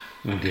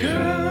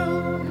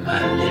Girl,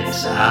 my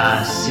lips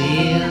are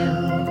sealed.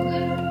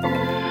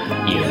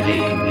 You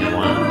make me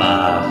want to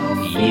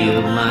barf.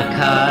 Yield my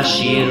car,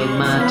 shield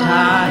my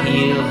tie,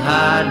 heel,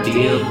 high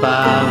deal,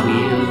 bar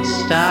wheel,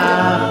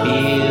 stop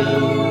you.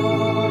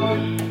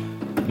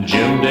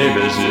 Jim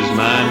Davis is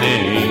my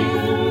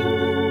name.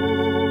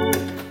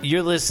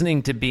 You're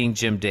listening to Being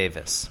Jim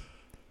Davis.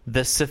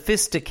 The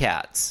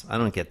Sophisticats. I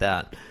don't get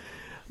that.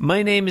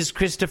 My name is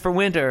Christopher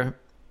Winter,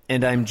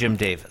 and I'm Jim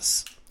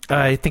Davis.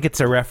 I think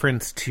it's a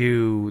reference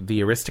to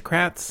the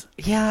Aristocrats.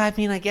 Yeah, I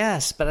mean, I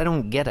guess, but I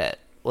don't get it.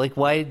 Like,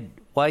 why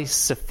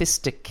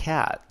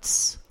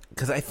Sophisticats?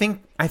 Because I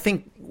think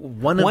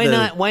one of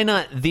Why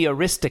not the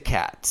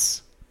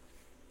Aristocats?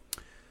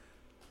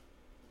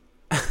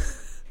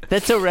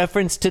 That's a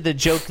reference to the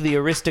joke The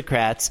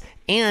Aristocrats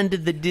and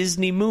the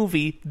Disney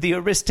movie The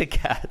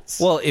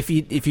Aristocats. Well, if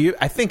you,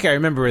 I think I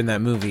remember in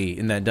that movie,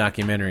 in that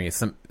documentary,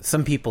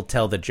 some people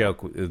tell the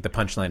joke. The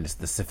punchline is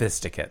the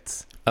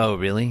Sophisticates. Oh,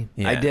 really?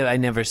 Yeah. I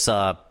never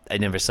saw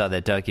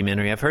that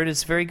documentary. I've heard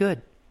it's very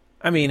good.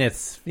 I mean,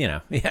 it's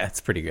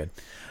it's pretty good.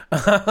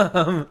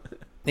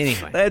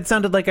 Anyway, it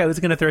sounded like I was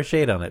going to throw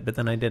shade on it, but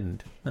then I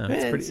didn't. No,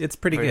 it's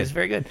pretty good. It's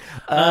very good.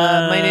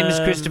 My name is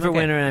Christopher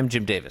Winter, and I'm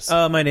Jim Davis.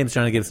 My name's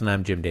John Gibson.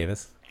 I'm Jim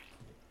Davis.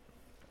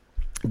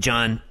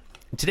 John,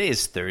 today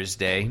is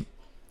Thursday,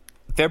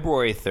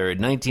 February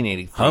 3rd,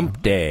 1983.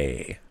 Hump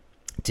Day.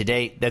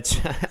 Today, that's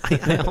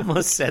I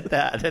almost said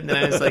that, and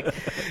then I was like,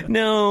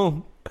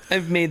 no,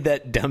 I've made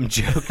that dumb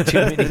joke too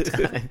many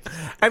times.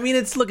 I mean,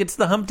 it's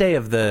the Hump Day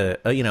of the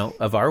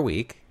of our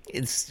week.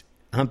 It's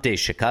Hump Day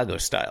Chicago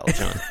style,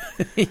 John.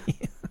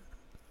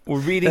 We're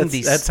reading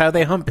these. That's how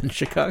they hump in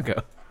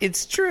Chicago.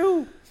 It's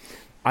true.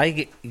 I'll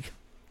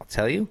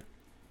tell you,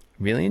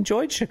 really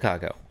enjoyed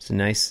Chicago. It's a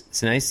nice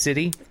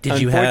city. Did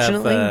you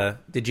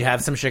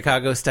have some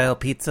Chicago style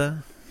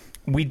pizza?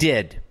 We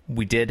did.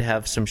 We did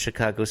have some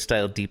Chicago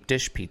style deep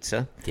dish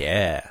pizza.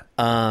 Yeah.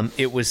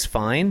 It was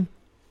fine.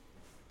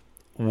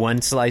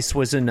 One slice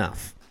was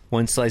enough.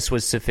 One slice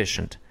was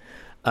sufficient.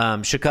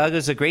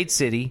 Chicago's a great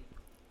city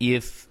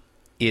if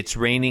it's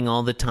raining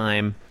all the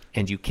time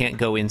and you can't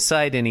go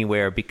inside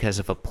anywhere because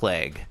of a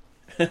plague.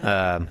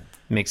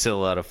 Makes it a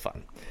lot of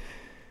fun.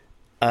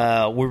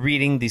 We're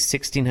reading the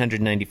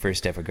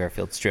 1691st ever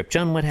Garfield strip.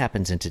 John, what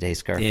happens in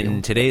today's Garfield?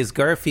 In today's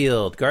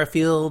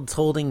Garfield's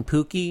holding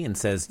Pookie and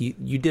says,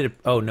 you did it.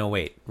 Oh, no,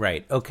 wait.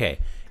 Right. Okay.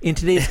 In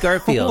today's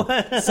Garfield,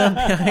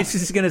 I was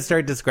just going to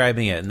start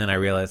describing it, and then I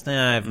realized,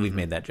 we've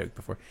made that joke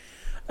before.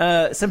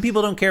 Some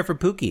people don't care for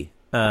Pookie,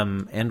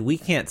 and we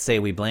can't say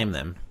we blame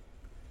them.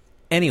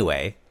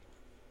 Anyway,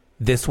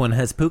 this one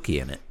has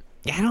Pookie in it.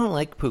 Yeah, I don't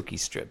like Pookie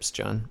strips,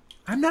 John.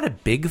 I'm not a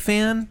big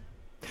fan.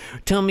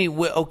 Tell me,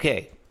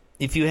 okay,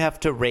 if you have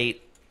to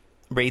rate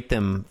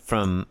them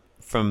from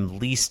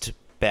least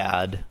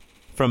bad,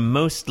 from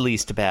most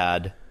least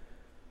bad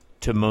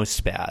to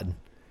most bad,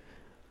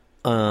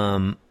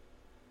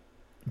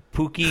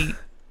 Pookie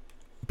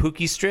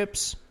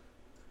strips,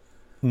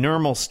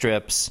 normal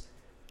strips,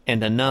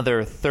 and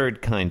another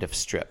third kind of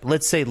strip.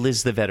 Let's say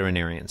Liz the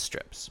Veterinarian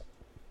strips.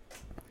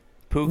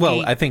 Pookie,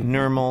 well, I think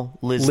normal,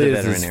 Liz the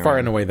Veterinarian. Is far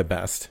and away the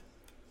best.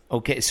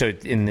 Okay, so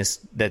in this,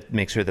 that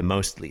makes her the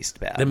most least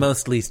bad. The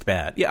most least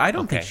bad. Yeah, I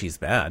don't think she's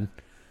bad.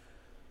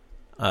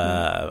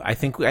 I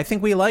think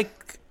we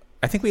like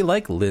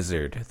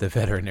Lizard the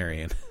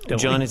Veterinarian.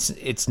 John, it's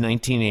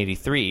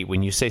 1983.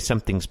 When you say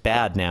something's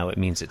bad now, it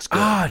means it's good.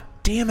 Ah,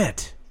 damn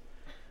it!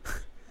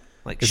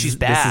 She's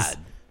bad.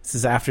 This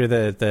is after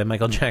the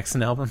Michael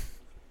Jackson album.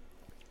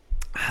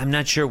 I'm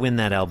not sure when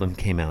that album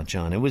came out,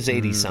 John. It was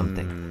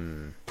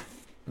 80-something.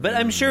 But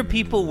I'm sure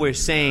people were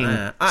saying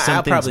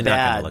something's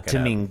bad to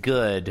mean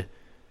good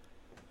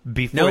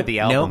before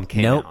the album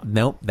came out.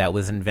 Nope, that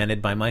was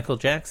invented by Michael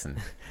Jackson.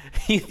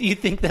 You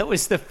think that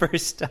was the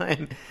first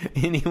time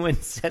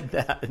anyone said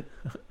that?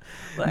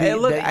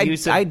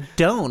 I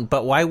don't,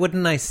 but why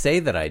wouldn't I say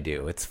that I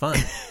do? It's fun.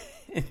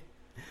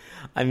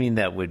 I mean,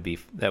 that would be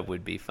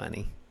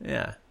funny.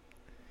 Yeah.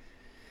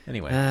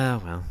 Anyway.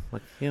 Well.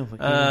 What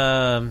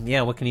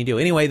can you do?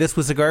 Anyway, this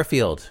was a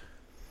Garfield.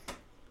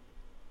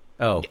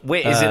 Oh.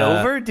 Wait, is it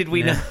over? Did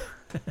we know?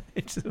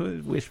 It's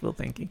wishful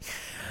thinking.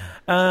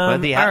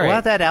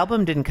 That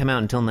album didn't come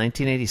out until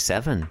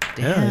 1987.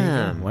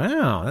 Damn.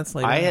 Wow, that's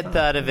late. I had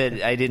thought of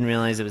it. I didn't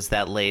realize it was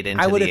that late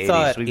into the 80s. I would have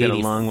thought we've got a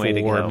long way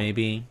to go.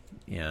 Maybe.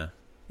 Yeah.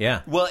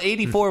 Yeah. Well,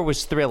 84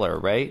 was Thriller,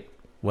 right?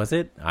 Was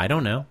it? I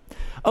don't know.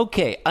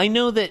 Okay, I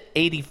know that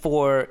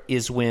 84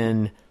 is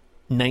when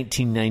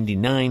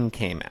 1999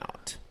 came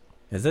out.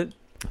 Is it?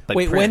 But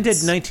wait, Prince, when did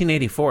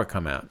 1984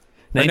 come out?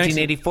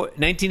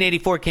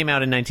 1984 came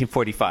out in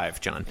 1945,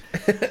 John.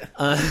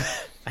 I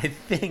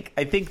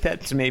think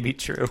that's maybe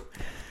true.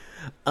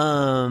 Is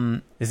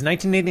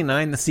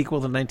 1989 the sequel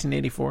to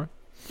 1984?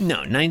 No,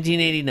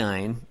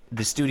 1989,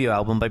 the studio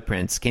album by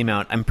Prince came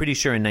out, I'm pretty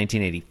sure in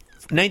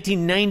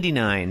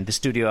 1999, the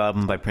studio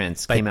album by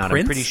Prince came out,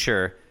 I'm pretty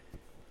sure.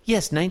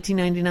 Yes,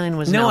 1999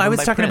 was an album by Prince. No, I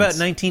was talking about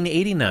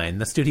 1989,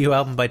 the studio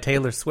album by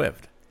Taylor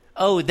Swift.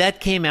 Oh,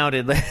 that came out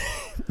in,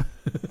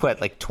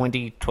 what, like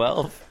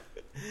 2012?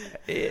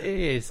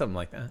 Something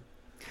like that.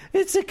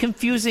 It's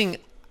confusing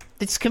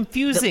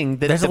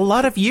that There's a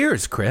lot of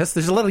years, Chris.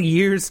 There's a lot of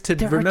years to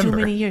there remember. are too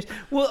many years.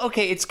 Well,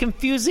 okay, it's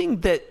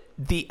confusing that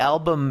the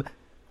album,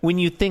 when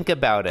you think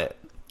about it,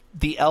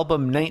 the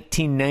album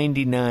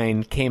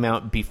 1999 came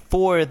out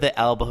before the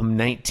album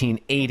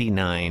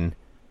 1989,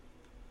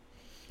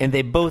 and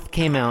they both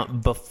came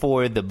out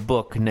before the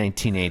book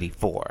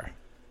 1984.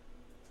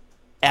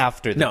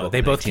 After the No, book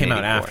they both came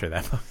out 1984. after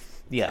that.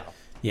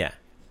 Yeah.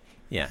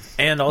 Yeah.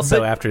 And also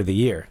But- after the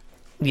year.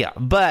 Yeah,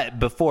 but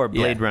before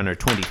Blade Yeah. Runner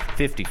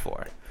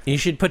 2054. You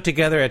should put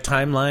together a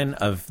timeline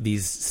of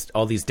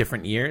all these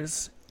different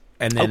years,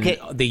 and then Okay.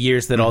 the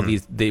years that all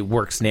the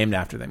works named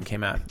after them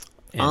came out.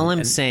 And, All I'm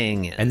and-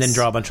 saying is... and then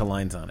draw a bunch of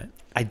lines on it.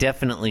 I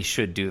definitely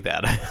should do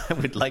that. I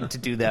would like to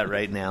do that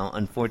right now.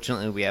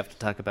 Unfortunately, we have to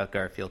talk about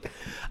Garfield.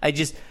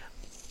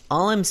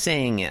 All I'm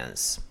saying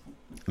is,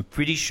 I'm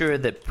pretty sure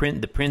that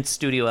the Prince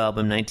studio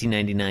album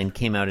 1999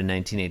 came out in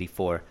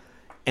 1984,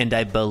 and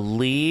I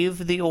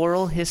believe the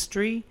oral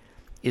history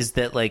is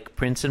that like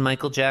Prince and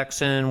Michael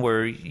Jackson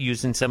were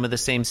using some of the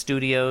same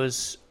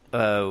studios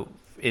for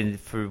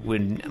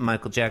when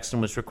Michael Jackson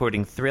was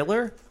recording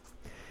Thriller.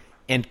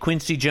 And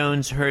Quincy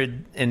Jones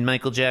heard and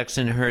Michael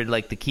Jackson heard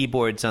like the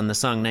keyboards on the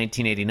song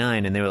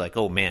 1989, and they were like,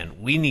 "Oh man,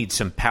 we need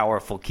some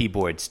powerful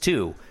keyboards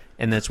too."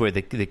 And that's where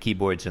the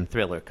keyboards in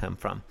Thriller come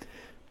from.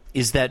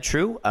 Is that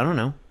true? I don't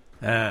know.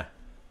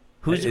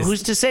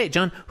 Who's to say,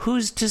 John?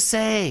 Who's to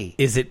say?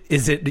 Is it?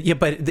 Yeah,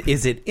 but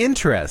is it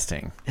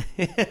interesting?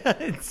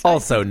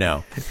 Also,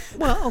 no.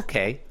 Well,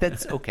 okay,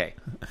 that's okay.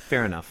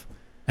 Fair enough.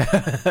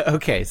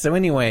 Okay, so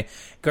anyway,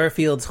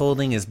 Garfield's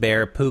holding his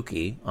bear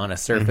Pookie on a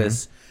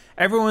surface.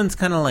 Everyone's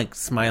kind of like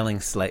smiling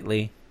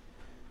slightly.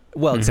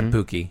 Well, except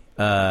Pookie.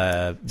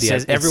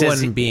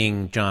 Everyone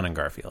being John and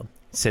Garfield.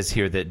 It says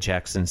here that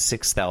Jackson's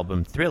sixth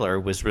album, Thriller,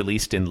 was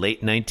released in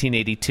late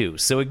 1982.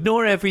 So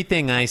ignore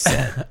everything I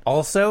said.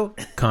 Also,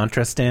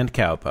 Contra Stand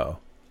Cowpo.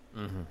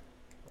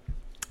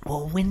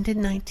 Well, when did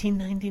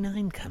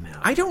 1999 come out?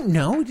 I don't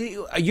know.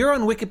 You're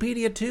on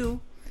Wikipedia too.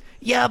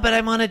 Yeah, but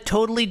I'm on a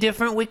totally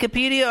different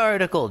Wikipedia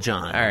article,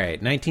 John. All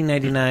right,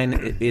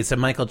 1999 is a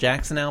Michael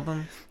Jackson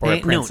album or a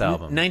Prince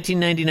album?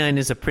 1999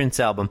 is a Prince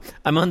album.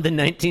 I'm on the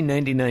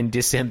 1999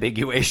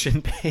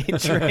 disambiguation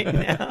page right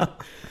now.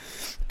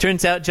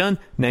 Turns out, John,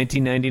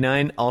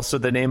 1999, also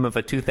the name of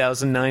a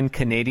 2009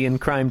 Canadian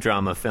crime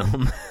drama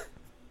film.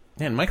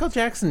 Man, Michael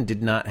Jackson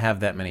did not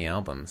have that many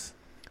albums.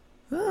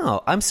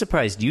 Oh, I'm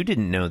surprised you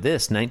didn't know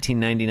this.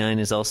 1999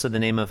 is also the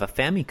name of a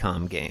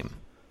Famicom game.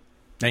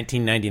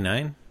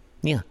 1999?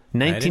 Yeah,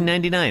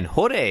 1999.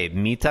 Hore,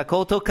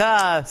 mitakoto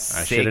ka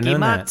should've known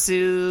that.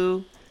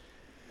 sekimatsu.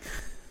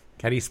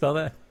 How do you spell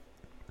that?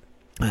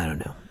 I don't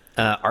know.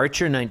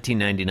 Archer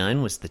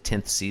 1999 was the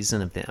 10th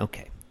season of the...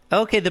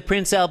 Okay, the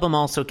Prince album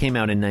also came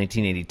out in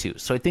 1982.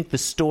 So I think the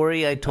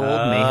story I told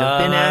may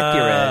have been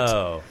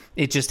accurate.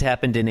 It just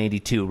happened in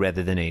 82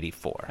 rather than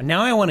 84.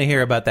 Now I want to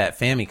hear about that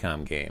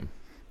Famicom game.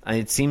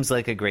 It seems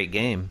like a great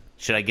game.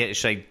 Should I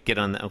get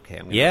on the...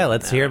 Okay. Yeah,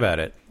 let's hear about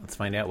it. Let's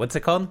find out. What's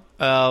it called?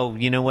 Oh,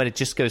 you know what? It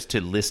just goes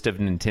to list of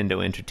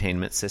Nintendo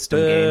Entertainment System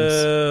games.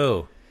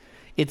 Oh.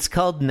 It's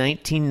called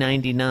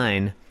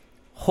 1999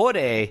 Hore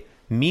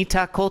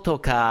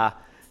Mitakoto ka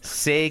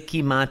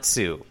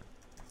Sekimatsu.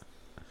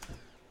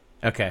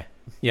 Okay.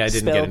 Yeah, I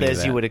didn't Spelled get into as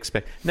that. you would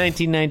expect.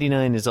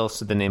 1999 is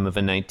also the name of a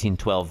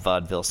 1912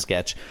 vaudeville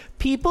sketch.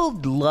 People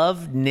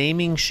love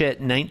naming shit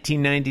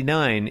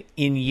 1999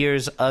 in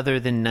years other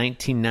than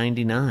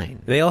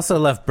 1999. They also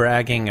love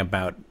bragging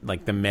about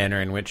like the manner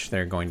in which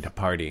they're going to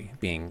party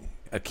being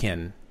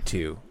akin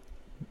to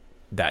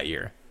that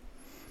year.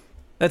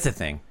 That's a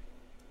thing.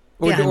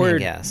 Or, I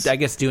guess. I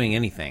guess doing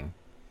anything.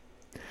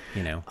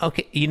 You know.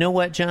 Okay, you know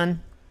what,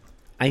 John?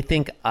 I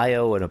think I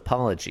owe an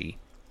apology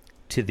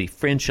to the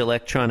French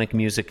electronic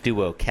music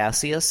duo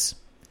Cassius,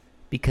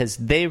 because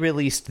they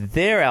released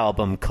their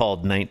album called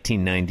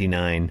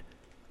 1999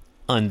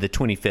 on the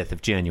 25th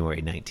of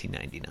January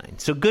 1999.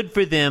 So good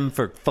for them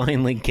for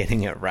finally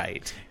getting it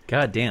right.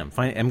 God damn.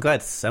 Fine. I'm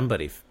glad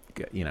somebody,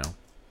 you know.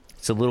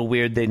 It's a little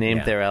weird they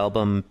named their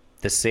album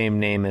the same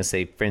name as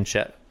a Prince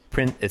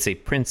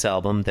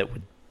album that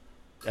would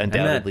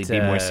undoubtedly be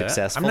more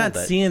successful. I'm not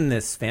seeing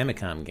this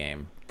Famicom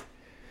game.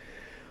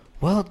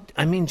 Well,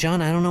 I mean, John,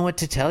 I don't know what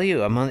to tell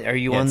you. Are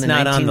you on it's the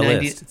not on the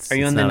 1990? list. Are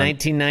you It's on the not on-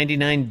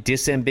 1999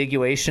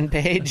 disambiguation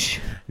page?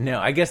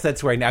 No, I guess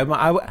that's right.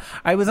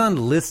 I was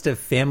on list of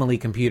family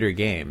computer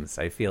games.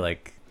 I feel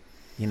like,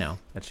 you know,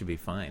 that should be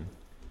fine.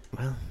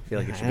 Well, I feel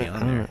like it should be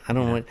on there. I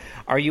don't know.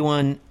 Are you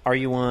on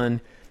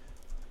Fine.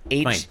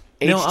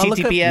 No, I'll look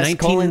up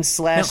https://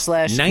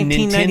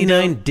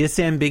 1999 Nintendo?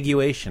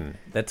 disambiguation.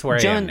 That's where I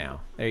John, am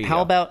now. There you how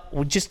go. about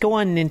we just go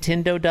on There we go.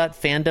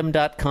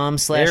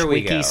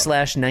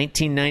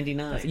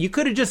 nintendo.fandom.com/wiki/1999? You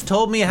could have just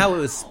told me how it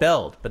was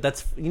spelled, but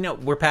that's, you know,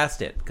 we're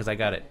past it because I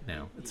got it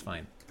now. It's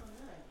fine.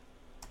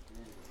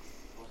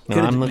 No,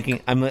 I'm looking.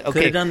 Could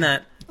Okay, have done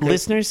that.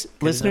 listeners,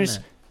 done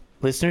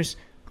that.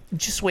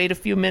 just wait a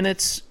few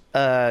minutes.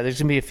 there's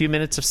going to be a few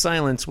minutes of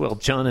silence while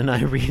John and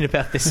I read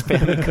about this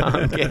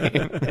Famicom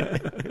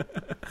game.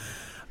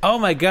 Oh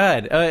my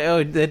God!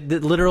 The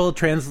literal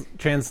translation?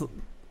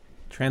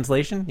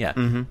 Yeah,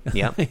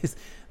 Yeah.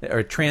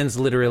 or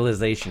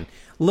transliteralization.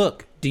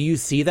 Look, do you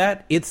see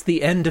that? It's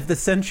the end of the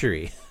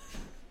century.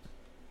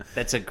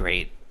 That's a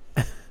great...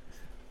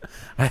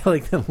 I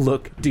like the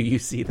look. Do you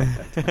see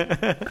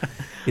that?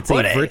 It's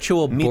a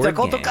virtual board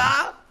game.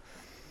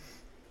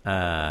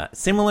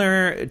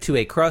 Similar to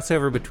a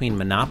crossover between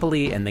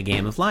Monopoly and the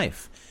Game of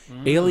Life.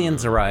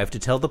 Aliens arrive to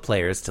tell the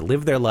players to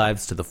live their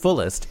lives to the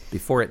fullest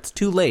before it's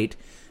too late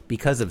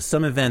because of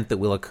some event that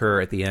will occur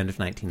at the end of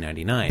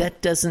 1999.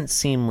 That doesn't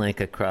seem like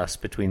a cross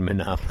between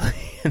Monopoly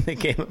and the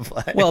Game of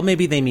Life. Well,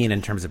 maybe they mean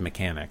in terms of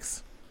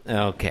mechanics.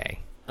 Okay.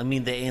 I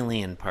mean, the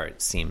alien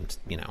part seemed,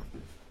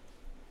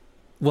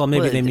 Well,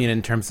 maybe they mean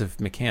in terms of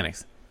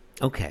mechanics.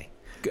 Okay.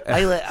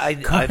 I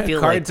feel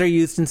cards like... are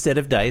used instead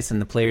of dice,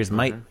 and the players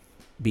might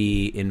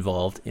be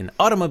involved in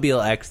automobile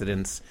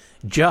accidents,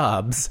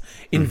 jobs,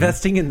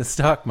 investing in the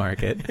stock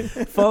market,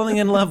 falling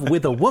in love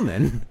with a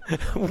woman.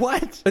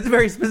 What? It's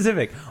very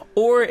specific.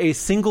 Or a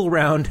single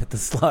round at the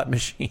slot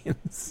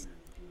machines.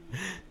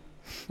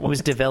 It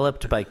was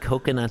developed by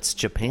Coconuts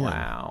Japan.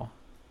 Wow.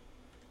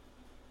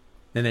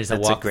 Then there's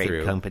That's a a walkthrough.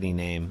 great company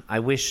name. I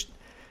wish...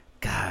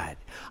 God.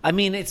 I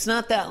mean, it's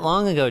not that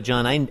long ago,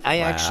 John. I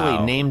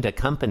actually named a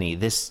company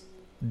this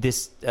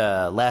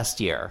last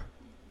year.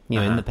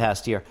 In the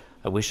past year.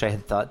 I wish I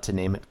had thought to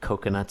name it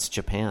Coconuts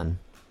Japan.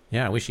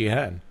 Yeah, I wish you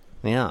had.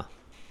 Yeah.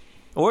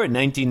 Or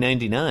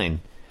 1999.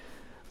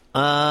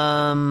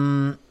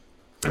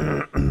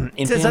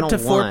 It says up to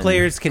 4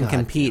 players can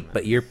compete,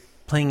 but you're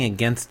playing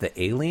against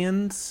the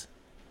aliens?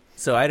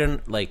 So I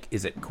don't,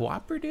 is it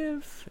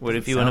cooperative? What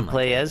if you want to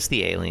play as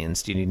the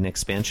aliens? Do you need an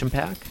expansion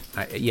pack?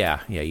 Yeah,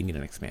 you need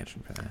an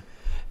expansion for that.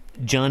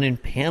 John, in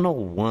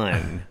panel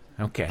 1...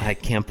 Okay. I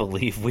can't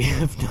believe we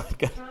have not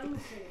got...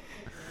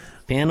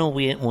 Panel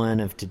 1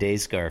 of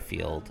today's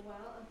Garfield.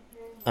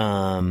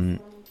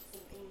 I'm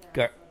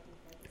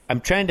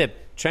trying to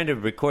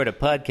record a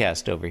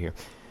podcast over here.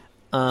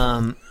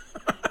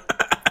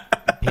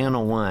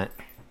 Panel 1.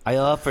 I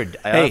offered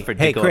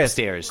to go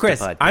upstairs. Chris,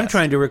 to podcast. I'm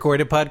trying to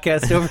record a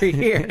podcast over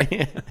here,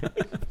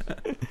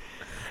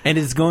 and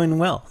it's going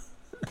well.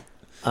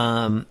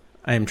 I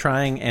am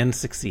trying and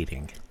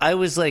succeeding. I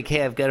was like,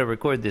 "Hey, I've got to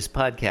record this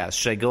podcast.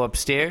 Should I go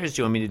upstairs?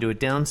 Do you want me to do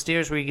it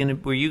downstairs? Where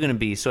are you gonna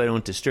be so I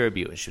don't disturb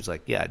you?" And she was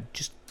like, "Yeah,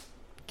 just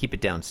keep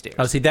it downstairs."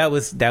 Oh, see, that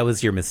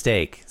was your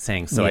mistake,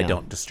 saying so I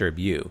don't disturb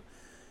you.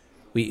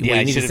 I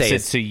need should to have say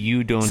said so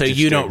you don't. So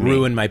you don't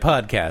ruin my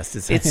podcast.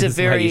 It's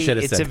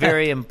a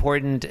very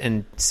important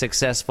and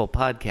successful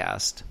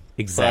podcast.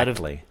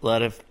 Exactly. A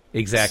lot of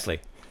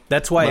exactly.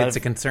 That's why it's a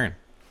concern.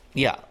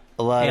 Yeah,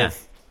 a lot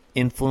of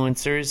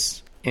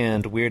influencers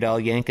and Weird Al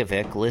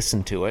Yankovic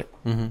listen to it.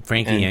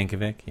 Frankie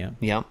Yankovic. Yeah.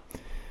 Yeah.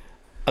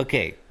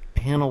 Okay,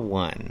 panel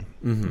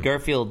 1.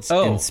 Garfield's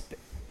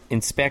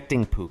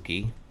inspecting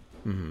Pookie.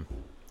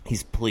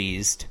 He's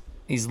pleased.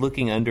 He's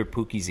looking under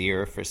Pookie's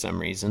ear for some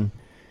reason.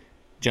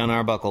 John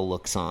Arbuckle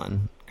looks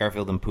on.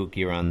 Garfield and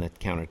Pookie are on the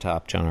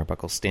countertop. John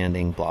Arbuckle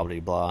standing, blah, blah,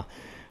 blah.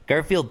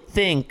 Garfield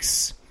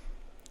thinks...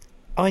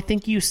 Oh, I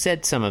think you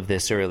said some of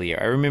this earlier.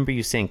 I remember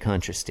you saying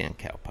Contrastand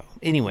Cowpo.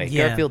 Anyway,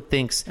 Garfield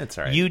thinks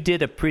you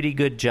did a pretty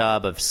good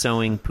job of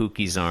sewing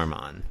Pookie's arm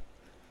on.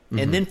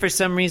 And then for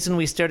some reason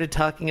we started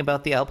talking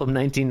about the album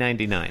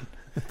 1999.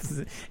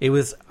 It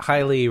was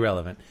highly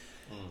relevant.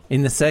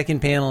 In the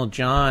second panel,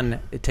 John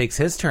takes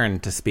his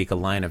turn to speak a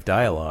line of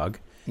dialogue.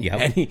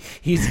 And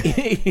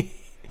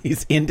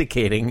he's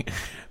indicating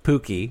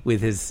Pookie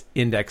with his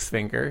index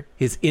finger,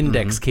 his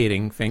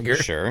indexcating finger.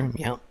 Sure,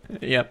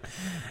 Yep.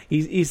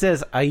 He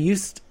says, I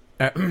used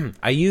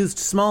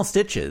small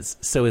stitches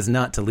so as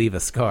not to leave a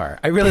scar.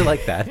 I really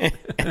like that.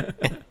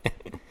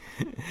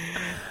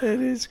 That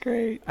is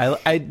great.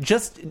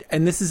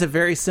 And this is a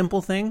very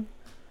simple thing.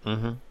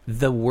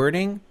 The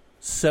wording,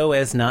 so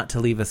as not to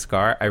leave a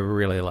scar, I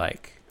really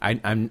like.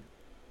 I'm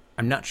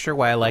not sure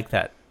why I like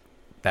that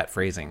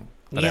phrasing.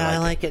 But I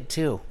like it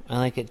too.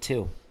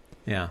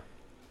 Yeah.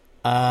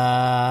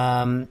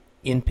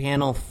 In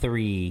panel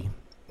 3,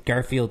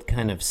 Garfield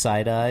kind of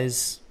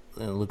side-eyes,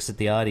 looks at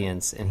the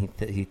audience, and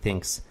he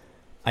thinks,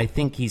 I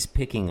think he's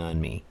picking on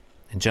me.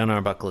 And John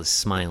Arbuckle is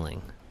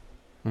smiling.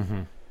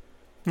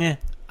 Yeah.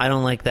 I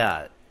don't like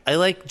that. I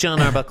like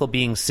John Arbuckle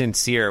being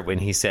sincere when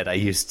he said, I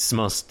used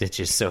small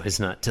stitches so as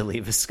not to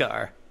leave a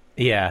scar.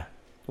 Yeah.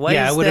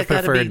 I would have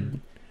preferred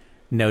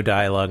no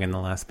dialogue in the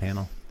last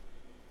panel.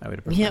 I would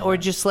have preferred or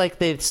just like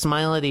they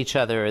smile at each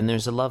other and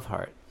there's a love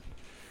heart.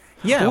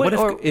 Yeah, what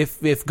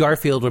if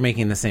Garfield were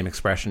making the same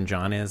expression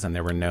John is and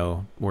there were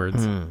no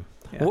words?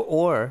 Yeah.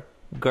 Or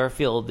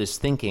Garfield is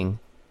thinking,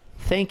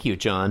 thank you,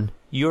 John.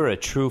 You're a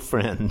true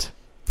friend.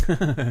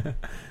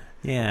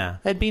 Yeah.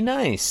 That'd be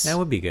nice. That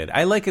would be good.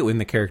 I like it when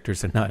the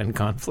characters are not in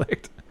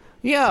conflict.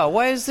 Yeah,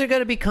 why is there got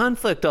to be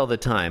conflict all the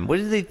time? What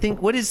do they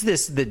think? What is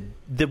this, the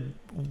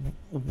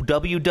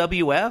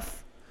WWF?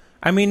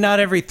 I mean, not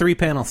every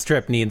 3-panel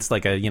strip needs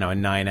like a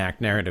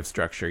 9-act narrative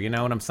structure. You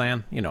know what I'm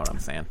saying? You know what I'm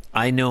saying.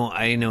 I know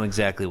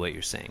exactly what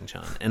you're saying,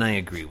 John, and I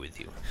agree with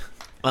you.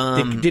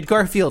 Did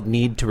Garfield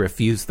need to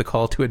refuse the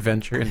call to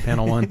adventure in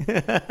panel 1?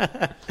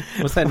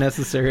 Was that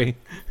necessary?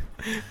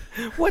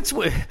 What's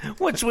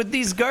with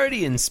these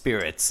guardian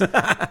spirits?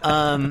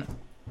 Oh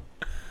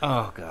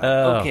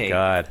God. Okay.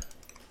 God.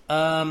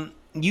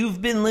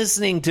 You've been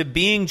listening to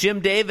Being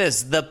Jim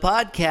Davis, the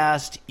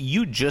podcast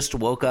you just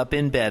woke up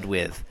in bed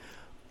with.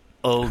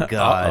 Oh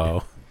God.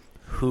 Uh-oh.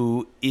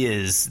 Who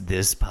is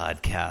this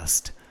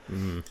podcast?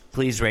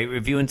 Please rate,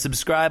 review, and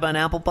subscribe on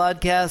Apple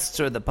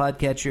Podcasts or the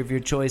podcatcher of your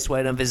choice.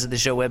 Why don't visit the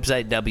show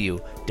website,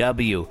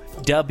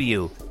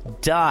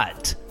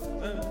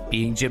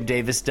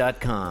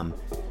 www.beingjimdavis.com.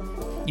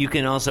 You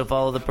can also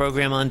follow the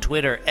program on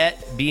Twitter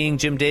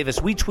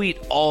 @BeingJimDavis. We tweet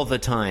all the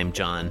time,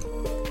 John.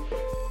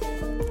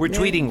 We're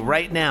tweeting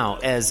right now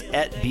as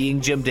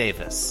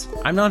 @BeingJimDavis.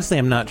 I'm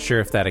not sure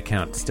if that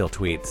account still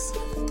tweets.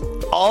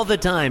 All the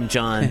time,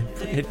 John.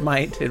 It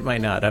might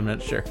not. I'm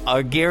not sure.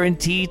 Our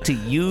guarantee to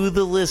you,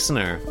 the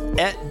listener,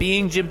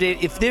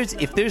 @BeingJimDavis.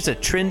 If there's a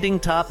trending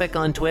topic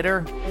on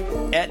Twitter,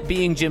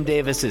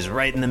 @BeingJimDavis is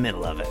right in the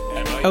middle of it.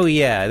 Oh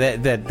yeah,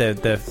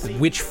 the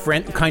which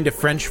kind of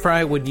French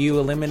fry would you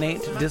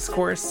eliminate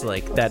discourse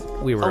like that?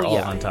 We were all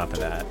on top of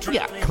that.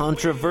 Yeah,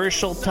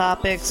 controversial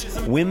topics,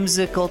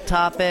 whimsical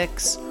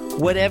topics,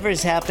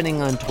 whatever's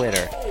happening on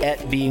Twitter,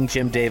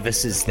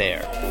 @BeingJimDavis is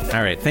there.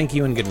 All right, thank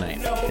you and good night.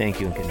 Thank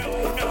you and good night.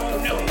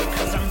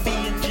 Cause I'm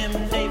being Jim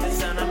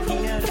Davis and I'm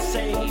here to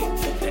say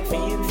that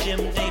being Jim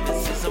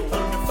Davis is a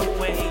wonderful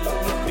way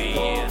to be.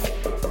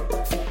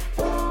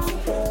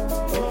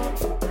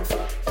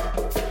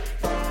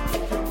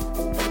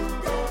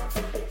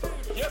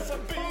 Yes,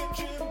 I'm being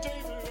Jim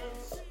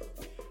Davis.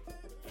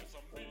 Yes,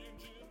 I'm being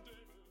Jim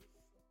Davis.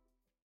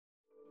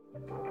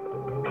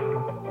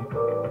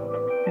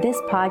 This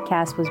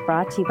podcast was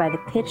brought to you by the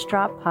Pitch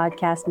Drop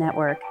Podcast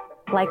Network.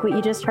 Like what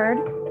you just heard?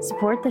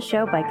 Support the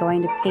show by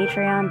going to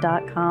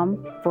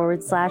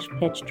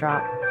patreon.com/Pitch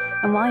Drop.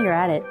 And while you're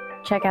at it,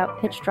 check out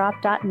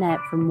pitchdrop.net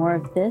for more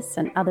of this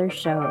and other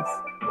shows.